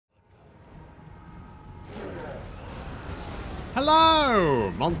Hello!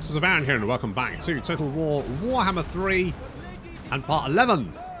 Monsters abound here and welcome back to Total War Warhammer 3 and part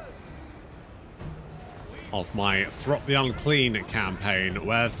 11 of my Throt the Unclean campaign,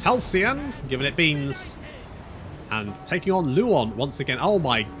 where Telsion, giving it beans, and taking on Luon once again. Oh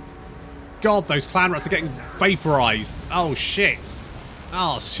my god, those clan rats are getting vaporized. Oh shit.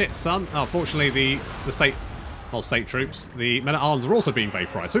 Oh shit, son. Oh, fortunately the state troops, the men-at-arms are also being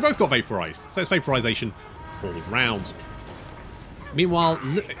vaporized. So we both got vaporized. So it's vaporization all round. Meanwhile,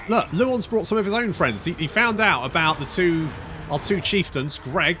 look, Luon's brought some of his own friends. He found out about our two chieftains,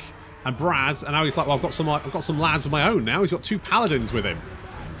 Greg and Braz, and now he's like, well, I've got some lads of my own now. He's got two paladins with him.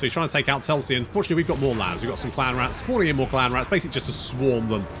 So he's trying to take out Telsion. Fortunately, we've got more lads. We've got some clan rats, spawning in more clan rats, basically just to swarm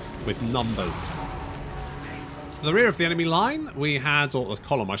them with numbers. To the rear of the enemy line, we had, or the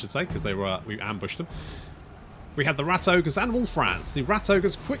column I should say, because we ambushed them. We had the Rat Ogres and Wolf Rats. The Rat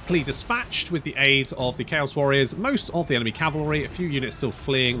Ogres quickly dispatched with the aid of the Chaos Warriors, most of the enemy cavalry, a few units still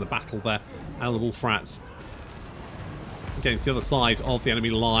fleeing the battle there, and the Wolf Rats getting to the other side of the enemy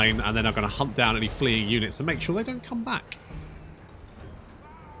line, and then are going to hunt down any fleeing units and make sure they don't come back.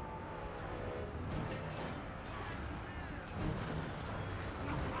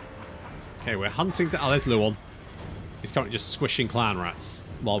 Okay, we're hunting down. Oh, there's Luon. He's currently just squishing clan rats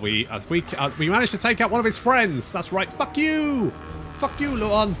while we managed to take out one of his friends. That's right. Fuck you! Fuck you,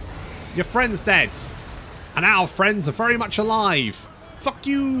 Luon. Your friend's dead. And our friends are very much alive. Fuck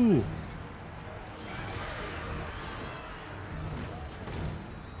you!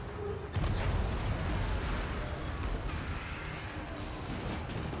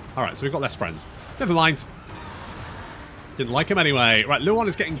 Alright, so we've got less friends. Never mind. Didn't like him anyway. Right, Luon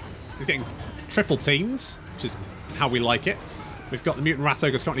is getting triple teams, which is how we like it. We've got the Mutant Rat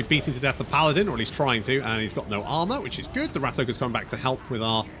Ogre's currently beating to death the Paladin, or at least trying to, and he's got no armor, which is good. The Rat Ogre's coming back to help with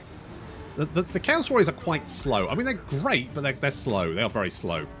our... The Chaos Warriors are quite slow. I mean, they're great, but they're slow. They are very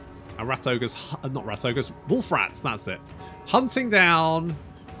slow. Our Rat Ogres... not Rat Ogres. Wolf Rats, that's it. Hunting down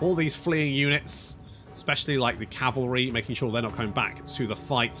all these fleeing units, especially like the cavalry, making sure they're not coming back to the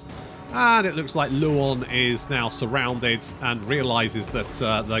fight. And it looks like Luon is now surrounded and realizes that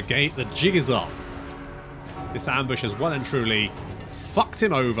the jig is up. This ambush has well and truly fucked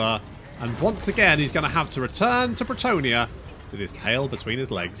him over, and once again he's going to have to return to Bretonnia with his tail between his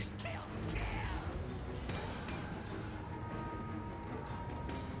legs.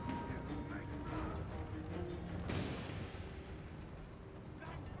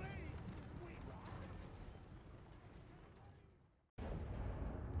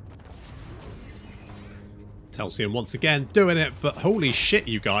 Telsion once again doing it, but holy shit,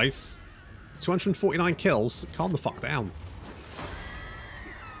 you guys. 249 kills. Calm the fuck down.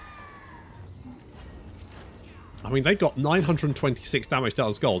 I mean, they got 926 damage to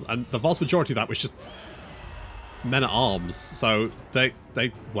us gold, and the vast majority of that was just men-at-arms. So they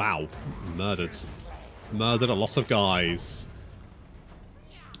wow, murdered a lot of guys.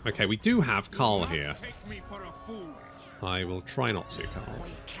 Okay, we do have Carl here. I will try not to, Carl.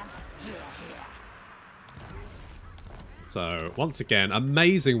 So, once again,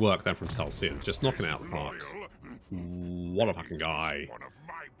 amazing work then from Telsion. Just knocking it out of the park. What a fucking guy.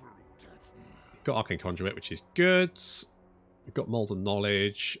 Got Arcane Conduit, which is good. We've got Moulder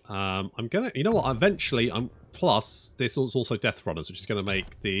Knowledge. I'm gonna... You know what? Eventually, plus, this is also Death Runners, which is going to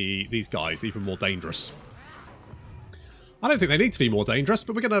make these guys even more dangerous. I don't think they need to be more dangerous,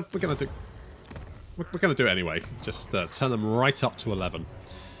 but we're gonna do it anyway. Just turn them right up to 11.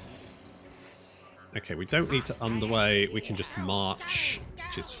 Okay, we don't need to underway. We can just march,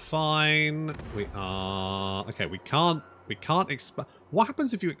 which is fine. We are... Okay, we can't expand. What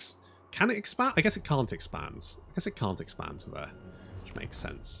happens if you... Can it expand? I guess it can't expand. I guess it can't expand to there, which makes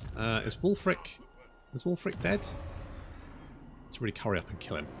sense. Is Wulfric dead? Let's really hurry up and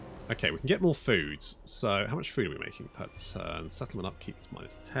kill him. Okay, we can get more foods. So, how much food are we making per turn? Settlement upkeep is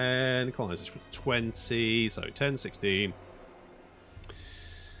 -10. Colonization 20. So, 10, 16...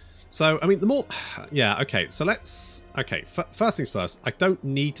 So, I mean, the more... Yeah, okay, so let's... Okay, first things first, I don't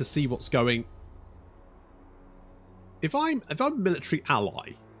need to see what's going... If I'm a military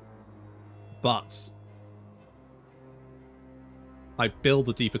ally, but I build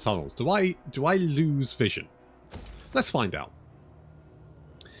the deeper tunnels, do I lose vision? Let's find out.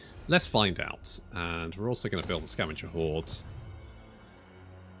 Let's find out. And we're also going to build the scavenger hordes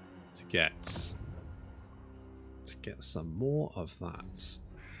to get some more of that.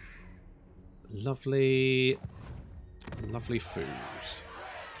 Lovely food.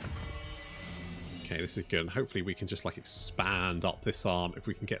 Okay, this is good. And hopefully we can just like expand up this arm. If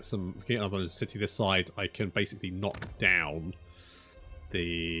we can get another city this side, I can basically knock down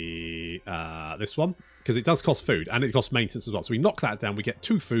the this one, because it does cost food and it costs maintenance as well. So we knock that down, we get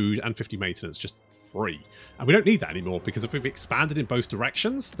 2 food and 50 maintenance just free. And we don't need that anymore, because if we've expanded in both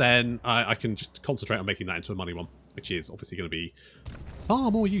directions, then I can just concentrate on making that into a money one, which is obviously going to be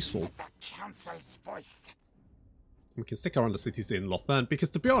far more useful. We can stick our undercities in Lothern, because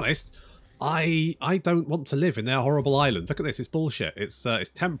to be honest, I don't want to live in their horrible island. Look at this, it's bullshit. It's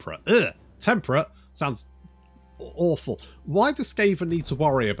temperate. Ugh, temperate sounds awful. Why does Skaven need to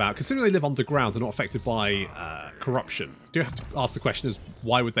worry about, considering they live underground and not affected by corruption? Do you have to ask the question as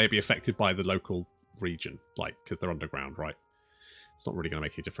why would they be affected by the local region? Like, because they're underground, right? It's not really going to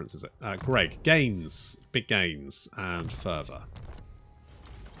make any difference, is it? Greg, gains, big gains, and further.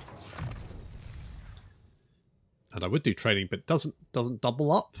 And I would do training, but it doesn't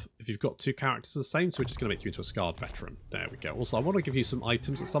double up if you've got 2 characters the same, so we're just going to make you into a scarred veteran. There we go. Also, I want to give you some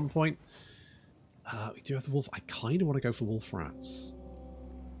items at some point. We do have the wolf. I kind of want to go for wolf rats.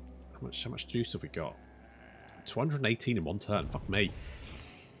 How much juice have we got? 218 in 1 turn. Fuck me.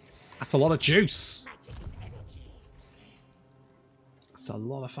 That's a lot of juice. That's a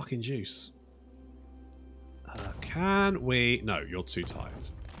lot of fucking juice. Can we... No, you're too tired.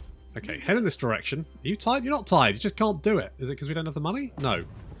 Okay, head in this direction. Are you tired? You're not tired. You just can't do it. Is it because we don't have the money? No.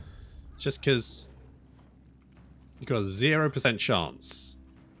 It's just because you've got a 0% chance.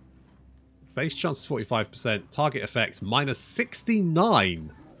 Base chance is 45%. Target effects minus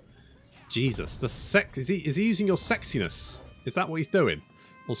 69. Jesus, the is he using your sexiness? Is that what he's doing?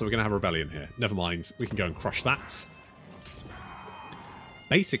 Also, we're going to have a rebellion here. Never mind. We can go and crush that.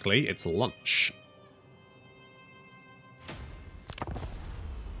 Basically, it's lunch.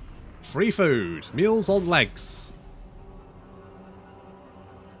 Free food. Meals on legs.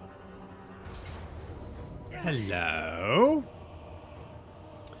 Hello.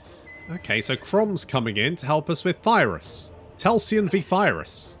 Okay, so Crom's coming in to help us with Thyrus. Telsion v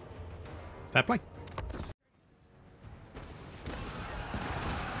Thyrus. Fair play.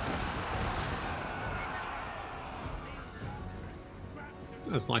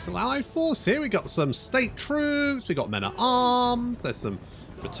 There's nice little allied force here. We got some state troops. We got men at arms. There's some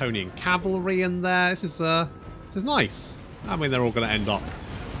Bretonnian cavalry in there. This is nice. I mean, they're all going to end up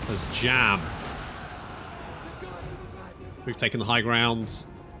as jam. We've taken the high ground,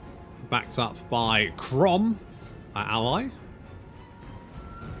 backed up by Crom, our ally.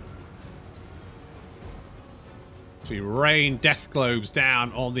 We rain death globes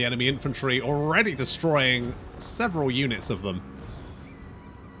down on the enemy infantry, already destroying several units of them.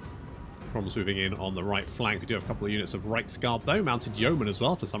 Crom's moving in on the right flank. We do have a couple of units of Reich's Guard, though. Mounted Yeomen as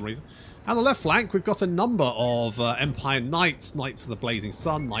well, for some reason. And the left flank, we've got a number of Empire Knights, Knights of the Blazing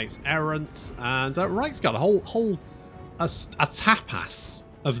Sun, Knights Errant, and Reich's Guard. A tapas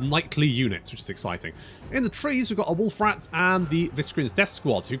of knightly units, which is exciting. In the trees, we've got a Wolf Rat and the Viscrin's Death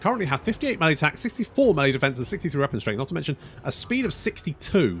Squad, who currently have 58 melee attack, 64 melee defense, and 63 weapon strength. Not to mention a speed of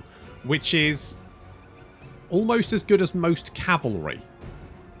 62, which is almost as good as most cavalry.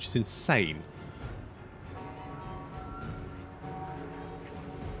 Which is insane.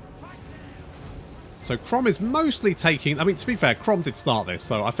 So Crom is mostly taking... I mean, to be fair, Crom did start this,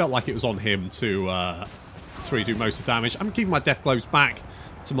 so I felt like it was on him to really do most of the damage. I'm keeping my death globes back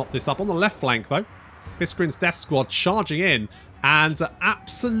to mop this up. On the left flank, though, Viscrin's Death Squad charging in and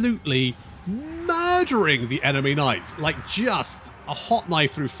absolutely murdering the enemy knights. Like, just a hot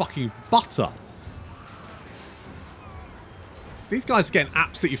knife through fucking butter. These guys are getting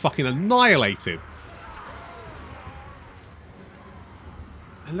absolutely fucking annihilated.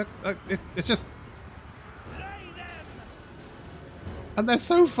 And look, it's just... And they're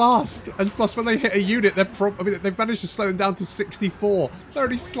so fast. And plus, when they hit a unit, they've managed to slow them down to 64. They're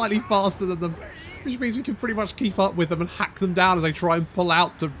only slightly faster than them. Which means we can pretty much keep up with them and hack them down as they try and pull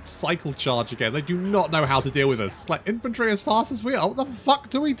out to cycle charge again. They do not know how to deal with us. Like, infantry as fast as we are, what the fuck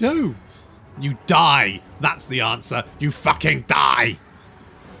do we do? You die. That's the answer. You fucking die.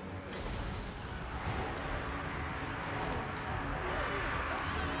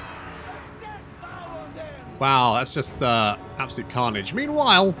 Wow, that's just absolute carnage.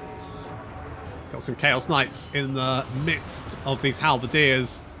 Meanwhile, got some Chaos Knights in the midst of these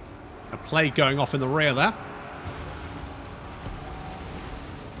halberdiers. A plague going off in the rear there.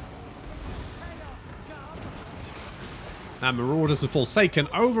 And Marauders and Forsaken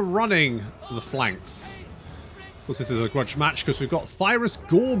overrunning the flanks. Of course, this is a grudge match because we've got Thyrus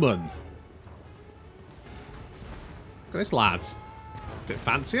Gorman. Look at this, lads. Bit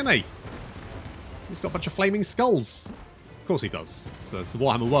fancy, isn't he? He's got a bunch of flaming skulls. Of course he does. It's the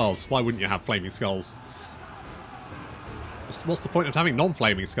Warhammer world. Why wouldn't you have flaming skulls? What's the point of having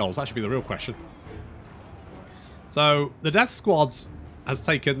non-flaming skulls? That should be the real question. So, the Death Squad's has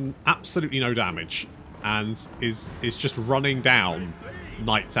taken absolutely no damage and is just running down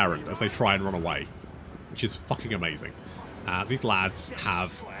knights errant as they try and run away, which is fucking amazing. These lads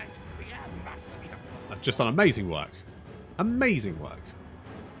have just done amazing work. Amazing work.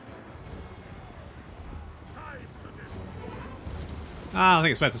 I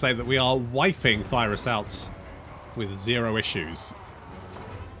think it's fair to say that we are wiping Thyrus out with 0 issues.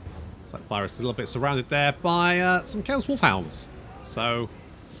 It's like Thyrus is a little bit surrounded there by some Chaos Wolfhounds. So,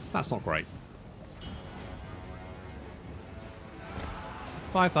 that's not great.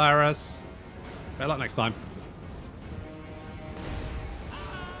 Bye, Thyrus. Better luck next time.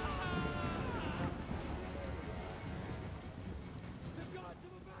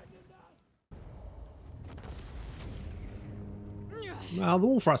 Well, the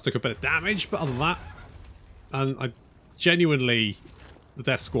Wolf-Rats took a bit of damage, but other than that, and I genuinely, the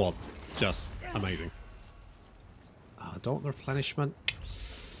Death Squad, just amazing. I don't want the replenishment.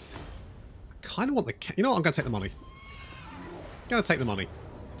 I kind of want the... You know what? I'm going to take the money. I'm going to take the money.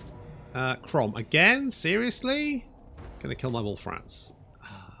 Crom. Again? Seriously? Going to kill my Wolf-Rats.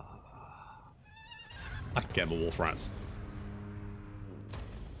 I can get more Wolf-Rats.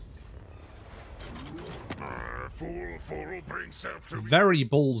 Very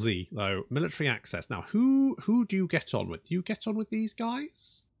ballsy, though. Military access. Now, who do you get on with? Do you get on with these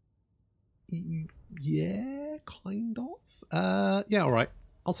guys? Yeah, kind of. Yeah, alright.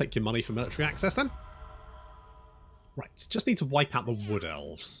 I'll take your money for military access, then. Right, just need to wipe out the Wood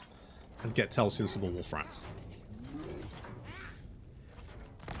Elves and get Telsion some more Wolf-Rats.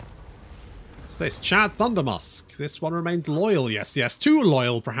 What's this? Chad Thundermusk. This one remained loyal. Yes, yes. Too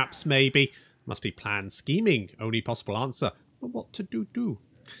loyal, perhaps, maybe. Must be planned scheming. Only possible answer. But what to do?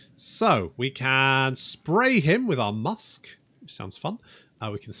 So, we can spray him with our musk, which sounds fun.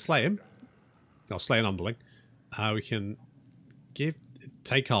 We can slay him. I'll slay an underling. We can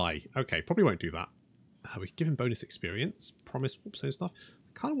take eye. Okay, probably won't do that. We can give him bonus experience. Promise whoops and stuff.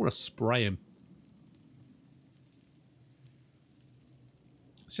 I kind of want to spray him.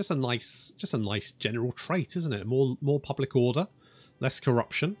 It's just a nice general trait, isn't it? More public order, less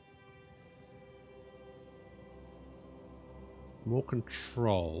corruption. More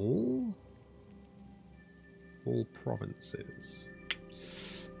control. All provinces.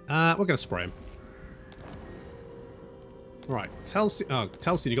 We're going to spray him. Right,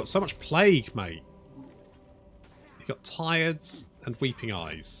 Telsion, you got so much plague, mate. You got Tireds and Weeping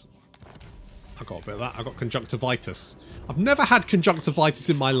Eyes. I got a bit of that. I got conjunctivitis. I've never had conjunctivitis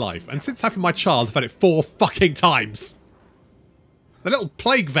in my life, and since having my child, I've had it 4 fucking times. The little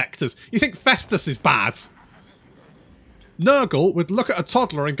plague vectors. You think Festus is bad? Nurgle would look at a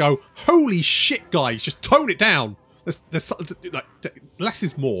toddler and go, "Holy shit, guys, just tone it down. There's like, less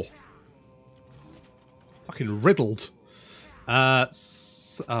is more." Fucking riddled. We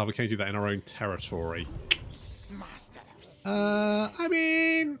can't do that in our own territory. I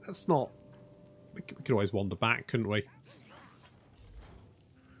mean, that's not... We could always wander back, couldn't we?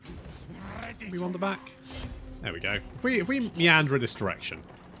 Can we wander back? There we go. If we meander in this direction.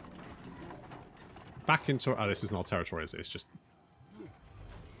 Back into... Oh, this isn't our territory, is it? It's just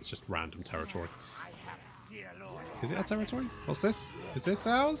random territory. Is it our territory? What's this? Is this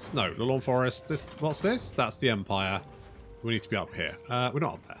ours? No, the Lawn Forest. What's this? That's the Empire. We need to be up here. We're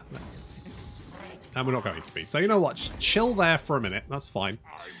not up there. And we're not going to be. So you know what? Just chill there for a minute. That's fine.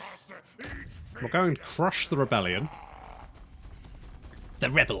 We'll go and crush the rebellion. The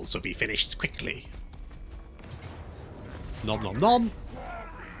rebels will be finished quickly. Nom nom nom.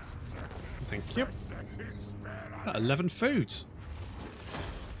 Thank you. 11 food.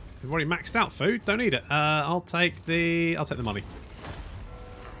 We've already maxed out food. Don't need it. I'll take the money.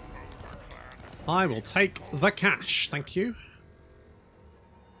 I will take the cash. Thank you.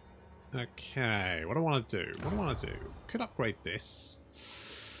 Okay, what do I want to do? What do I want to do? Could upgrade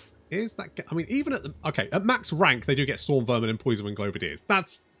this. Is that... I mean, even at the... Okay, at max rank, they do get Storm Vermin and Poison Wing Globadiers.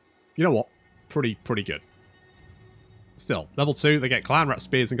 That's... You know what? Pretty good. Still, level 2, they get Clan Rat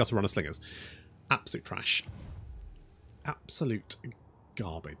Spears and Gutter Runner Slingers. Absolute trash. Absolute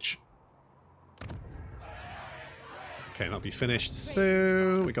garbage. Okay, that'll be finished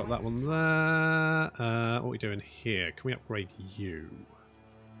soon. We got that one there. What are we doing here? Can we upgrade you?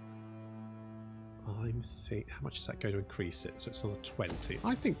 I'm thinking, how much is that going to increase it? So it's another 20.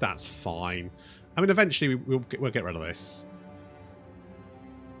 I think that's fine. I mean, eventually we'll get rid of this.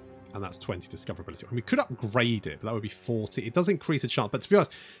 And that's 20 discoverability. I mean, we could upgrade it, but that would be 40. It does increase the chance. But to be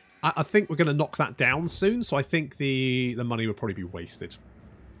honest, I think we're going to knock that down soon. So I think the money will probably be wasted.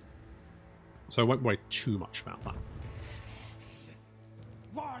 So I won't worry too much about that.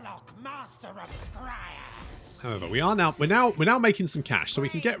 Warlock, master of Scryer. However, we're now making some cash, so we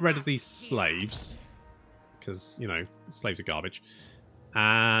can get rid of these slaves because you know slaves are garbage,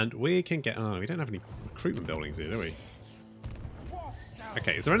 and we can get. Oh, we don't have any recruitment buildings here, do we?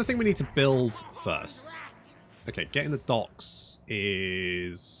 Okay, is there anything we need to build first? Okay, getting the docks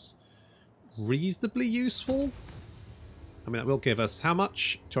is reasonably useful. I mean, that will give us how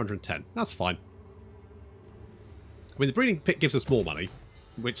much? 210. That's fine. I mean, the breeding pit gives us more money,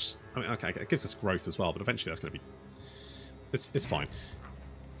 which, I mean, okay, it gives us growth as well, but eventually that's going to be... It's fine.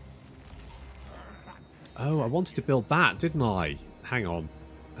 Oh, I wanted to build that, didn't I? Hang on.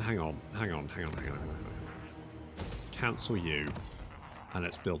 Let's cancel you. And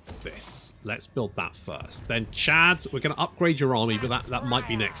let's build this. Let's build that first. Then, Chad, we're going to upgrade your army, but that might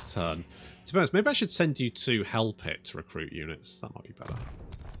be next turn. To be honest, maybe I should send you to Help It to recruit units. That might be better.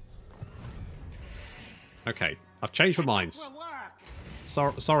 Okay, I've changed my minds.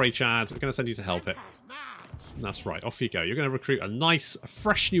 Sorry, Chad. We're going to send you to Help It. That's right. Off you go. You're going to recruit a nice,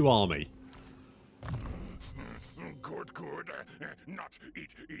 fresh new army. Good. Not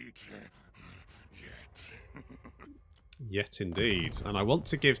eat yet. Yet indeed. And I want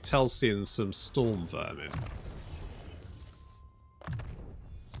to give Telsion some storm vermin.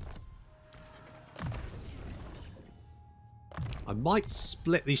 I might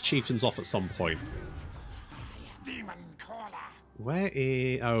split these chieftains off at some point. Where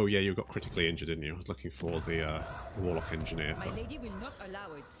is... Oh, yeah, you got critically injured, didn't you? I was looking for the Warlock Engineer. My lady will not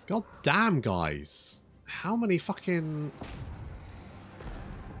allow it. God damn, guys. How many fucking...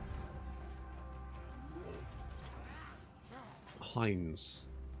 Heinz.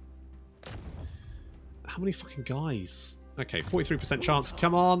 How many fucking guys? Okay, 43% chance.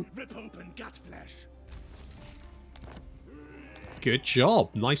 Come on. Good job.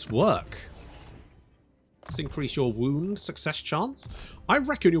 Nice work. Let's increase your wound success chance. I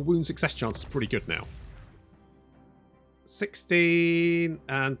reckon your wound success chance is pretty good now. 16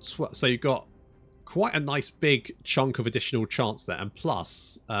 and 12. So you've got quite a nice big chunk of additional chance there. And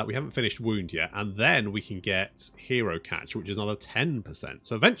plus, we haven't finished wound yet. And then we can get hero catch, which is another 10%.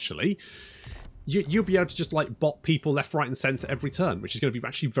 So eventually, you'll be able to just like bot people left, right, and centre every turn, which is going to be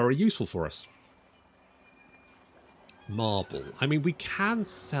actually very useful for us. Marble. I mean, we can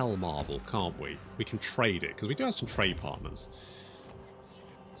sell marble, can't we? We can trade it, because we do have some trade partners.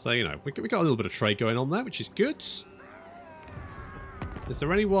 So, you know, we got a little bit of trade going on there, which is good. Is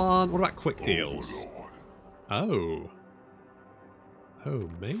there anyone... What about quick deals? Oh. Oh,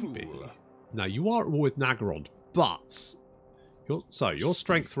 maybe. Now, you are at war with Naggarond, but... your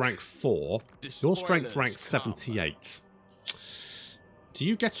strength rank 4. Your strength rank 78. Do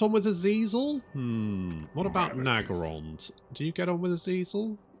you get on with Azazel? What about Naggarond? Do you get on with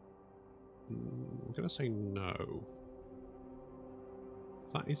Azazel? I'm going to say no.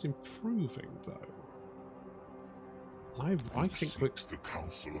 That is improving, though. I think we're... the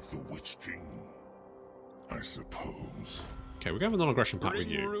council of the Witch King, I suppose. Okay, we're going to have a non-aggression pact with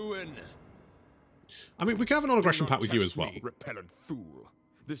you. Ruin. I mean, we can have a non-aggression pact with you as well. Me, repellent fool.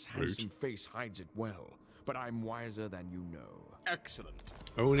 This handsome face hides it well, but I'm wiser than you know. Excellent.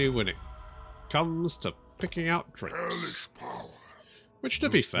 Only when it comes to picking out tricks. Which, to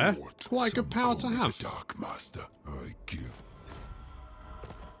be fair, quite a good power to have. Dark Master, I give.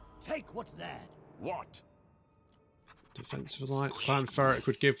 Take what's there. What? Defensive Light. Clan Ferret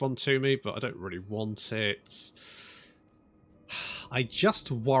could give one to me, but I don't really want it. I just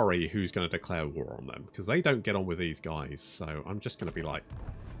worry who's going to declare war on them, because they don't get on with these guys, so I'm just going to be like...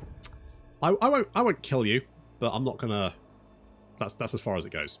 I won't kill you, but I'm not going to... That's as far as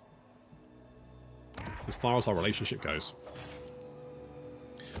it goes. That's as far as our relationship goes.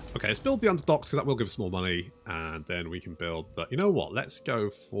 Okay, let's build the underdocks, because that will give us more money, and then we can build the... You know what? Let's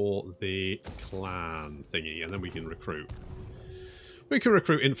go for the clan thingy, and then we can recruit. We can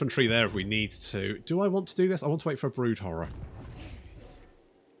recruit infantry there if we need to. Do I want to do this? I want to wait for a brood horror.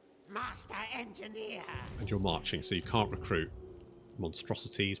 Master Engineer. And you're marching, so you can't recruit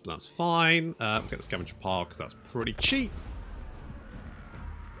monstrosities, but that's fine. We'll get the scavenger pile, because that's pretty cheap.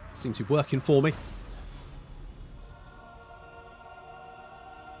 Seems to be working for me.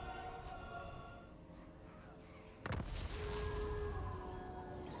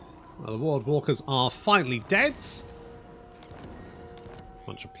 Well, the Ward Walkers are finally dead.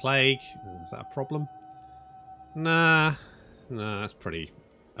 Bunch of plague. Is that a problem? Nah, that's pretty...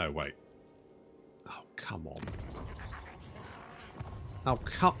 Oh, wait. Oh, come on. Oh,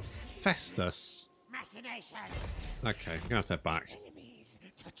 Festus. Machination. Okay, I'm going to have to head back. Enemies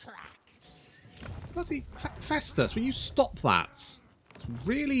to track. Bloody Festus, will you stop that? It's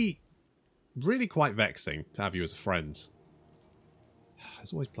really, really quite vexing to have you as a friend.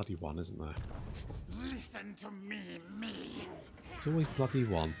 There's always bloody one, isn't there? Listen to me. It's always bloody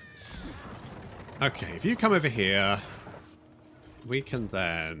one. Okay, if you come over here, we can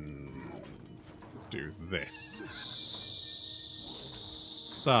then do this.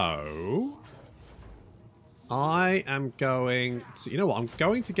 So I am going to, you know what, I'm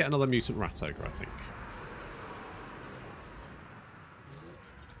going to get another mutant rat ogre, I think.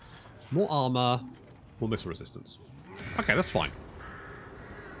 More armor, more missile resistance. Okay, that's fine.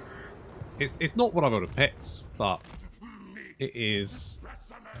 It's not what I would have picked, but it is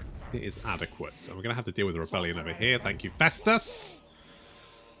adequate. So we're going to have to deal with a rebellion over here. Thank you, Festus.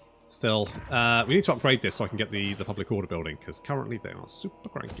 Still, we need to upgrade this so I can get the public order building, because currently they are super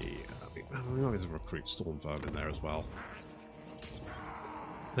cranky. We might as well recruit Stormvermin in there as well.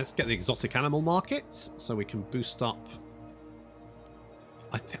 Let's get the exotic animal markets so we can boost up.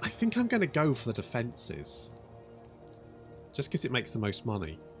 I think I'm going to go for the defences. Just because it makes the most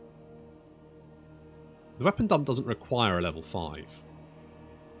money. The weapon dump doesn't require a level 5.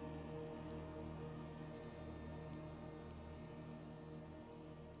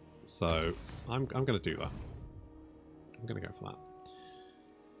 So, I'm going to do that. I'm going to go for that.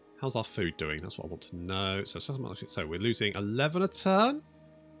 How's our food doing? That's what I want to know. So we're losing 11 a turn.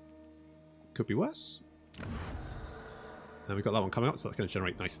 Could be worse. And we've got that one coming up, so that's going to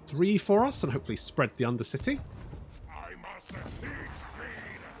generate nice 3 for us and hopefully spread the Undercity.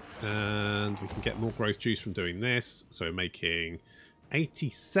 And we can get more growth juice from doing this. So we're making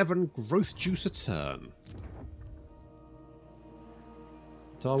 87 growth juice a turn.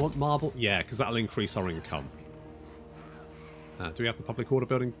 Do I want marble? Yeah, because that'll increase our income. Do we have the public order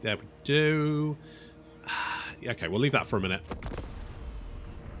building? There we do. Okay, we'll leave that for a minute.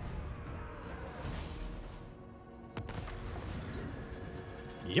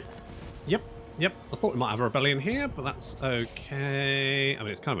 Yep. I thought we might have a rebellion here, but that's okay. I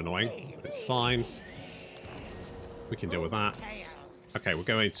mean, it's kind of annoying, but it's fine. We can deal with that. Okay, we're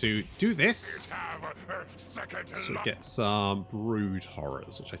going to do this. So we get some brood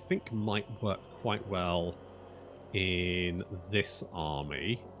horrors, which I think might work quite well in this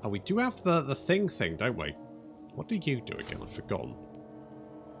army. Oh, we do have the thing, don't we? What do you do again? I've forgotten.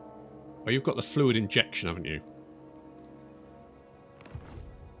 Oh, you've got the fluid injection, haven't you?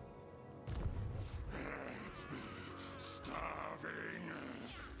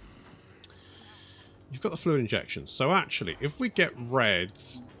 You've got the fluid injection. So actually, if we get rid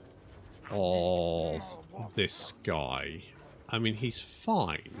of this guy, I mean, he's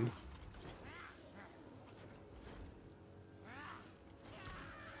fine.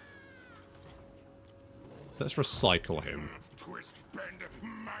 So let's recycle him.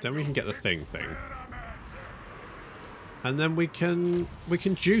 Then we can get the thing. And then we can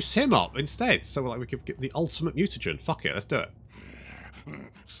juice him up instead. So like we could get the ultimate mutagen. Fuck it, let's do it.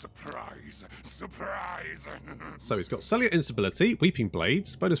 Surprise! So he's got cellular instability, weeping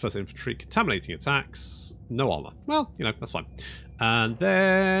blades, bonus first infantry, contaminating attacks, no armor. Well, you know, that's fine. And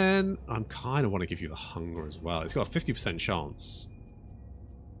then I kind of want to give you the hunger as well. It's got a 50% chance.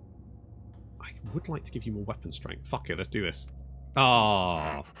 I would like to give you more weapon strength. Fuck it, let's do this.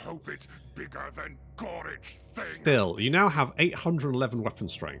 Ah. Hope it's bigger than Gorage thing. Still, you now have 811 weapon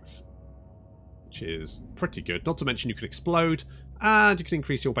strength, which is pretty good. Not to mention you can explode. And you can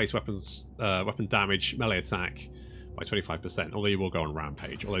increase your base weapon damage, melee attack by 25%, although you will go on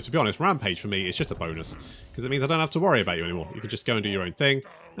Rampage. Although, to be honest, Rampage for me is just a bonus, because it means I don't have to worry about you anymore. You can just go and do your own thing,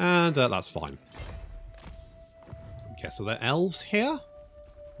 and that's fine. Okay, so there are elves here?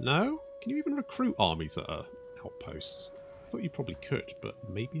 No? Can you even recruit armies that are outposts? I thought you probably could, but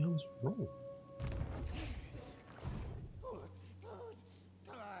maybe I was wrong.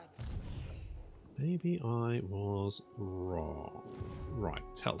 Maybe I was wrong. Right,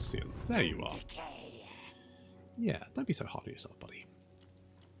 Telsion. There you are. Yeah, don't be so hard on yourself, buddy.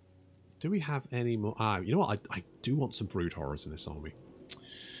 Do we have any more? Ah, you know what? I do want some brood horrors in this army.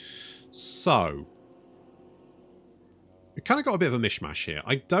 So, we kind of got a bit of a mishmash here.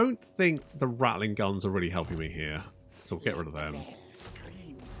 I don't think the rattling guns are really helping me here, so we'll get rid of them.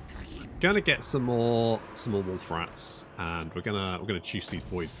 Gonna get some more wolf rats, and we're gonna juice these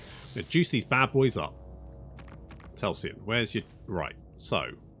boys. We're gonna juice these bad boys up. Telsion, where's your right?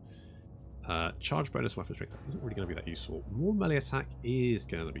 So, charge bonus weapon strength isn't really going to be that useful. More melee attack is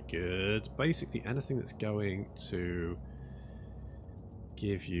going to be good. Basically, anything that's going to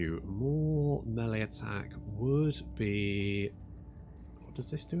give you more melee attack would be. What does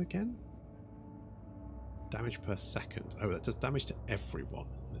this do again? Damage per second. Oh, that does damage to everyone.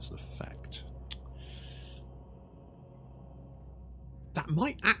 It's an effect. That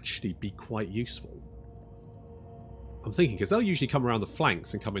might actually be quite useful. I'm thinking, because they'll usually come around the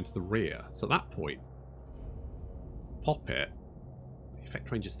flanks and come into the rear. So at that point, pop it, the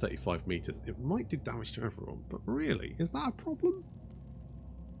effect range is 35 meters. It might do damage to everyone, but really, is that a problem?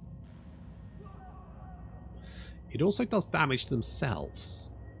 It also does damage to themselves.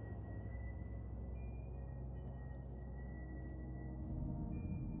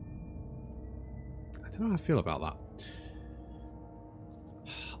 I don't know how I feel about that.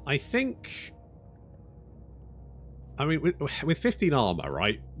 I think... I mean, with 15 armor,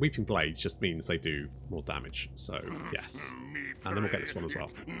 right? Weeping Blades just means they do more damage. So, yes. And then we'll get this one as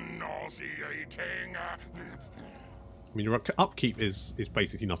well. I mean, your upkeep is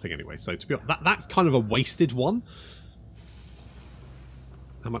basically nothing anyway. So, to be honest, that's kind of a wasted one.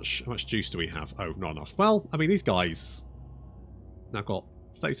 How much juice do we have? Oh, not enough. Well, I mean, these guys now got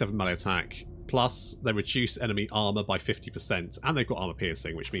 37 melee attack. Plus, they reduce enemy armor by 50. And they've got armor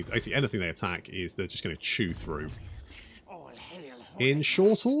piercing, which means basically anything they attack is they're just going to chew through. In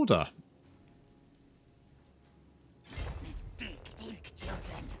short order.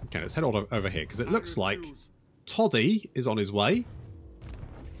 Okay, let's head on over here, because it looks like Toddy is on his way.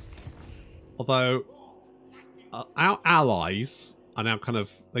 Although, our allies are now kind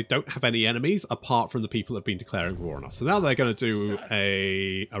of... They don't have any enemies, apart from the people that have been declaring war on us. So now they're going to do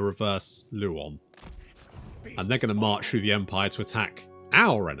a reverse Luon. And they're going to march through the Empire to attack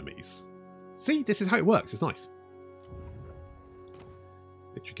our enemies. See, this is how it works. It's nice.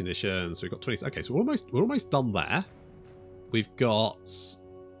 Victory conditions. So we've got 20. Okay, so we're almost done there. We've got...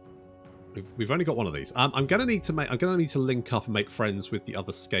 We've only got one of these. I'm gonna need to link up and make friends with the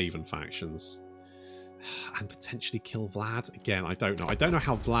other Skaven factions, and potentially kill Vlad again. I don't know. I don't know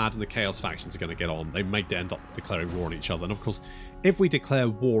how Vlad and the Chaos factions are going to get on. They may end up declaring war on each other. And of course, if we declare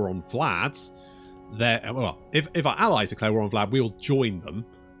war on Vlad, if our allies declare war on Vlad, we'll join them.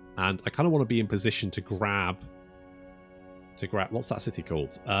 And I kind of want to be in position to grab. What's that city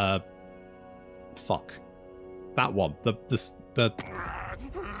called? Fuck. That one. The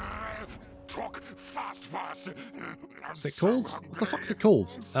Talk fast. What's it called? What the fuck's it called?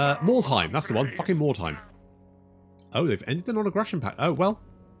 Mordheim. That's the one. Fucking Mordheim. Oh, they've ended the non-aggression pact. Oh, well.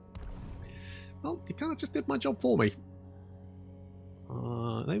 Well, you kind of just did my job for me.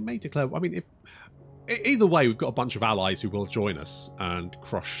 They may declare... I mean, either way, we've got a bunch of allies who will join us and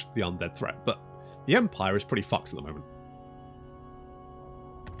crush the undead threat. But the Empire is pretty fucked at the moment.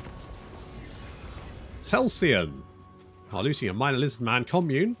 Telsion. While looting a minor lizard man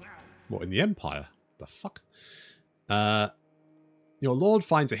commune. What, in the Empire? The fuck? Your lord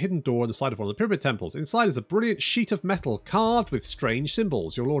finds a hidden door on the side of one of the pyramid temples. Inside is a brilliant sheet of metal carved with strange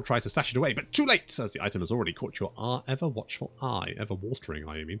symbols. Your lord tries to stash it away, but too late, as the item has already caught your ever-watchful eye. Ever-watering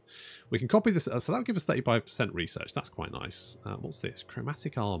eye, I mean. We can copy this, so that'll give us 35% research. That's quite nice. What's this?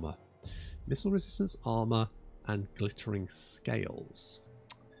 Chromatic armor. Missile resistance armor and glittering scales.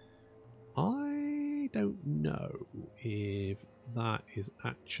 I don't know if that is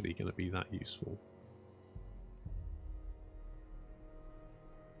actually going to be that useful.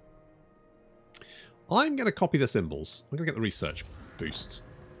 I'm going to copy the symbols. I'm going to get the research boost.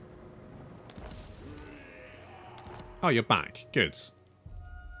 Oh, you're back. Good.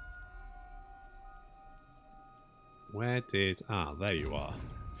 Where did... Ah, there you are.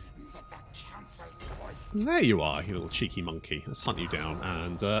 There you are, you little cheeky monkey. Let's hunt you down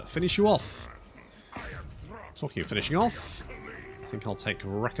and finish you off. Talking of finishing off, I think I'll take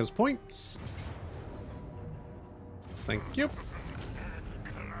Wrecker's points. Thank you.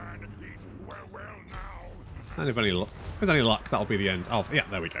 And with any luck, that'll be the end. Oh, yeah,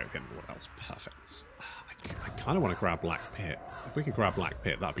 there we go. The end of what else? Perfect. I kind of want to grab Black Pit. If we could grab Black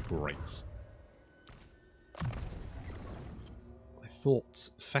Pit, that'd be great. I thought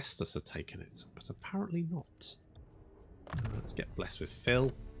Festus had taken it, but apparently not. Let's get blessed with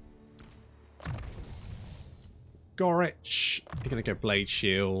filth. Gorich, you're going to go Blade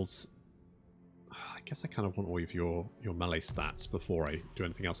Shields. I guess I kind of want all of your melee stats before I do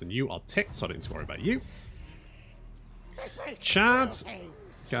anything else. And you are ticked, so I don't need to worry about you. Chad,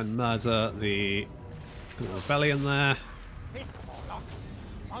 go and murder the little rebellion there.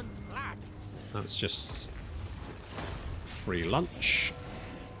 That's just free lunch.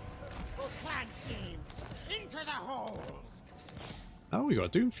 Oh, we got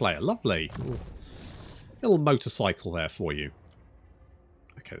a Doomflayer. Lovely. Little motorcycle there for you.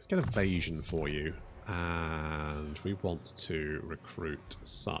 Okay, let's get evasion for you. And we want to recruit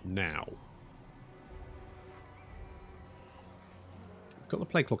some now. We've got the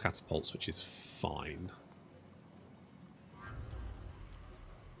Plague Claw catapults, which is fine.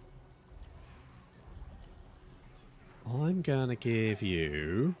 I'm going to give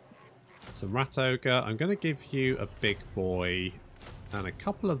you some Rat Ogre. I'm going to give you a big boy and a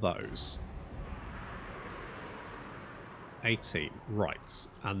couple of those. 18. Right.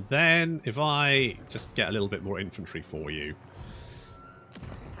 And then if I just get a little bit more infantry for you,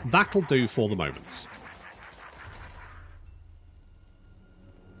 that'll do for the moment.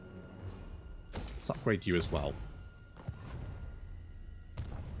 Let's upgrade you as well.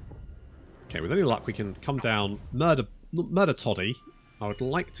 Okay, with any luck we can come down, murder Toddy. I would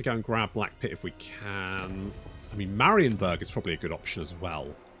like to go and grab Black Pit if we can. I mean, Marienburg is probably a good option as well.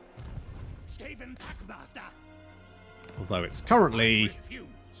 Skaven Packmaster. Although it's currently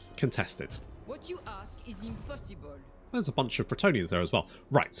contested. What you ask is impossible. There's a bunch of Bretonnians there as well.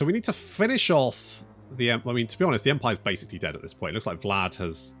 Right, so we need to finish off the... I mean, to be honest, the Empire's basically dead at this point. It looks like Vlad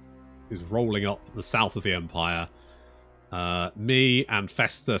is rolling up the south of the Empire. Me and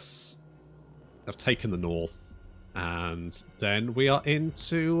Festus have taken the north. And then we are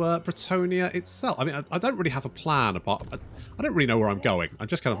into Bretonnia itself. I mean, I don't really have a plan. I don't really know where I'm going. I'm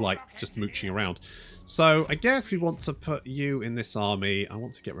just kind of like just mooching around. So I guess we want to put you in this army. I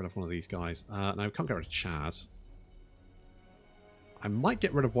want to get rid of one of these guys. No, we can't get rid of Chad. I might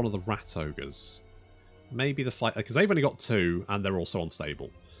get rid of one of the Rat Ogres. Maybe the fight... Because they've only got 2 and they're also unstable.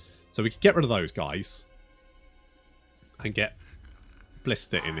 So we could get rid of those guys. And get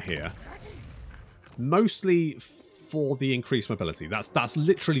Blister in here. Mostly for the increased mobility. That's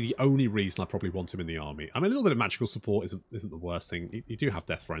literally the only reason I probably want him in the army. I mean, a little bit of magical support isn't the worst thing. You do have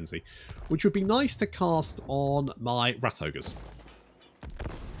Death Frenzy, which would be nice to cast on my Rat Ogres.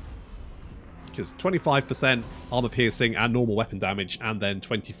 Because 25% armor piercing and normal weapon damage, and then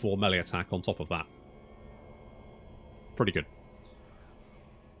 24 melee attack on top of that. Pretty good.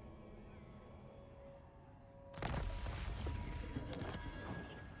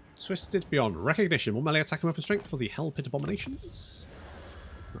 Twisted beyond recognition. More melee attack and weapon strength for the Hell Pit Abominations.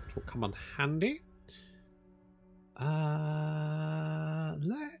 That will come on handy.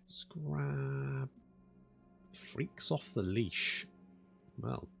 Let's grab Freaks Off the Leash.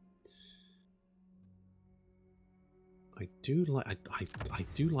 Well, I do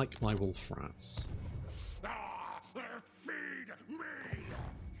like my wolf rats. Feed me.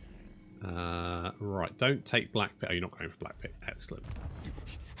 Right, don't take Black Pit. Oh, you're not going for Black Pit. Excellent.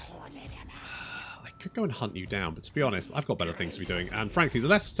 I could go and hunt you down, but to be honest, I've got better things to be doing. And frankly, the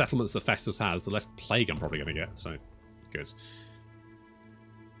less settlements that Festus has, the less plague I'm probably going to get. So, good.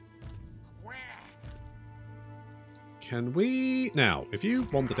 Can we... Now, if you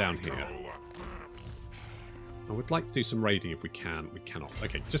wander down here... I would like to do some raiding if we can. We cannot.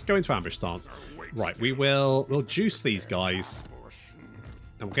 Okay, just go into ambush stance. Right, we'll juice these guys.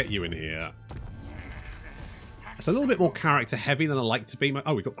 And we'll get you in here. It's a little bit more character heavy than I like to be.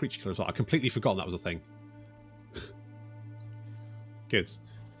 Oh, we've got creature killer as well. I completely forgot that was a thing. Good.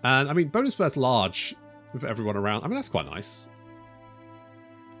 And I mean, bonus first large with everyone around. I mean, that's quite nice.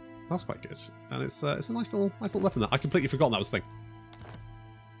 That's quite good. And it's a nice little weapon. I completely forgot that was a thing.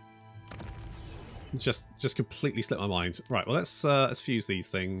 Just completely slipped my mind. Right, well let's fuse these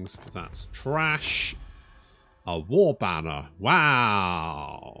things because that's trash. A war banner.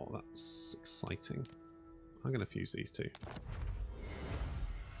 Wow, that's exciting. I'm going to fuse these two.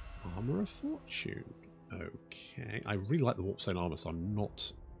 Armor of Fortune. Okay, I really like the Warpstone armor, so I'm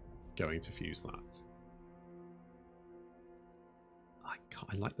not going to fuse that.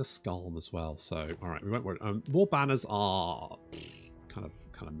 I like the Skalm as well. So all right, we won't worry. War banners are kind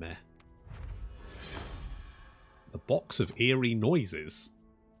of meh. The Box of Eerie Noises.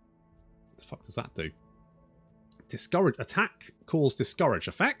 What the fuck does that do? Discourage attack, cause discourage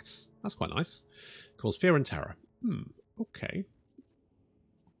effects. That's quite nice. Cause fear and terror. Okay.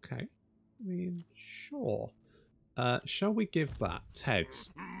 Okay. I mean, sure. Shall we give that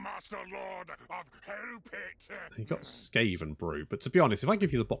Ted's? Master Lord of Hell Pit. You got Skaven Brew, but to be honest, if I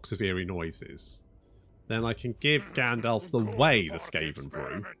give you the Box of Eerie Noises, then I can give Gandalf the Way the Skaven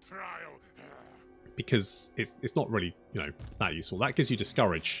Brew. Because it's not really, you know, that useful. That gives you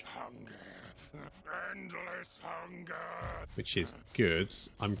discourage. Endless hunger. Which is good.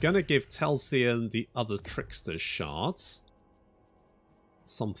 I'm going to give Telsion the other Trickster's shards.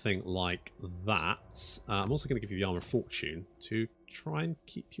 Something like that. I'm also going to give you the Armor of Fortune to try and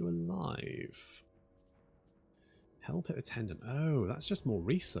keep you alive. Hell Pit Attendant. Oh, that's just more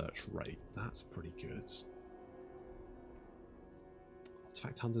research rate. That's pretty good.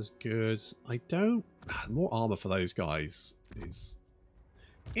 Artifact Hunter's good. I don't... More armor for those guys is...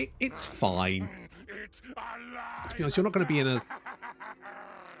 It's fine. To be honest, you're not going to be in a...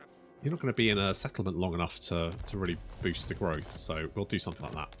 You're not going to be in a settlement long enough to really boost the growth, so we'll do something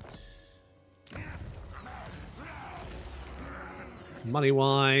like that.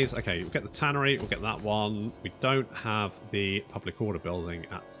 Money-wise, okay, we'll get the tannery, we'll get that one. We don't have the public order building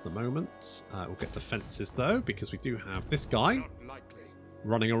at the moment. We'll get defences, though, because we do have this guy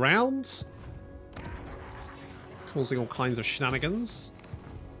running around, causing all kinds of shenanigans.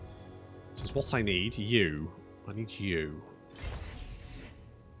 Which is what I need. You. I need you.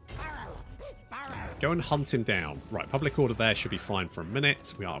 Go and hunt him down. Right, public order there should be fine for a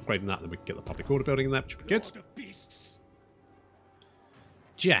minute. We are upgrading that, then we can get the public order building in there, which should be good.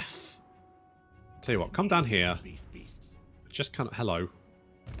 Jeff. Tell you what, come down here. Just kind of... Hello.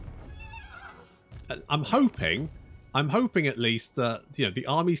 I'm hoping at least that, you know, the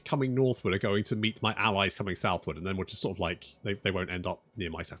armies coming northward are going to meet my allies coming southward, and then we'll just sort of like... They won't end up near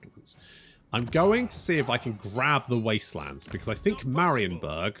my settlements. I'm going to see if I can grab the wastelands, because I think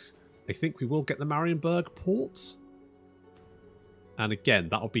Marienburg... I think we will get the Marienburg port. And again,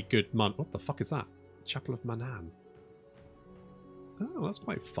 that'll be good money. What the fuck is that? Chapel of Manan. Oh, that's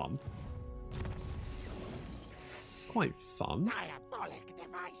quite fun. It's quite fun. Diabolic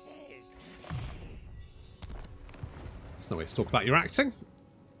devices. There's no way to talk about your acting.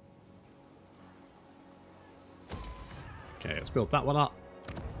 Okay, let's build that one up.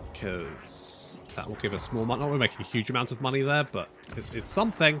 Because that will give us more money. Not we're making a huge amount of money there, but it's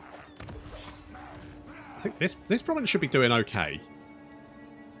something. I think this province should be doing okay.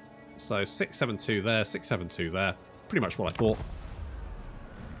 So 672 there, 672 there. Pretty much what I thought.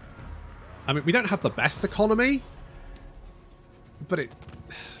 I mean, we don't have the best economy, but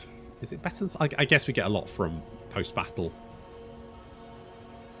is it better than... I guess we get a lot from post-battle.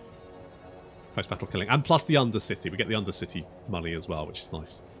 Post-battle killing. And plus the Undercity. We get the Undercity money as well, which is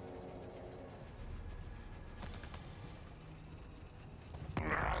nice.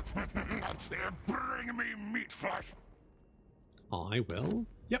 Bring me meat flesh. I will.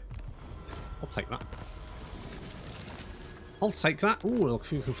 Yep. I'll take that. I'll take that. Ooh, a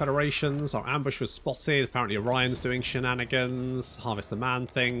few confederations. Our ambush was spotted. Apparently Orion's doing shenanigans. Harvest the man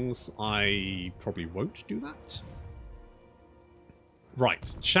things. I probably won't do that.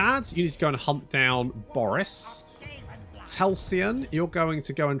 Right. Chad, you need to go and hunt down Boris. Telsion, you're going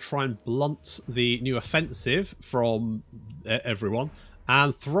to go and try and blunt the new offensive from everyone.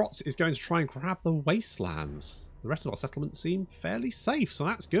 And Throt is going to try and grab the wastelands. The rest of our settlements seem fairly safe, so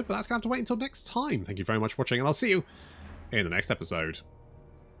that's good. But that's going to have to wait until next time. Thank you very much for watching, and I'll see you in the next episode.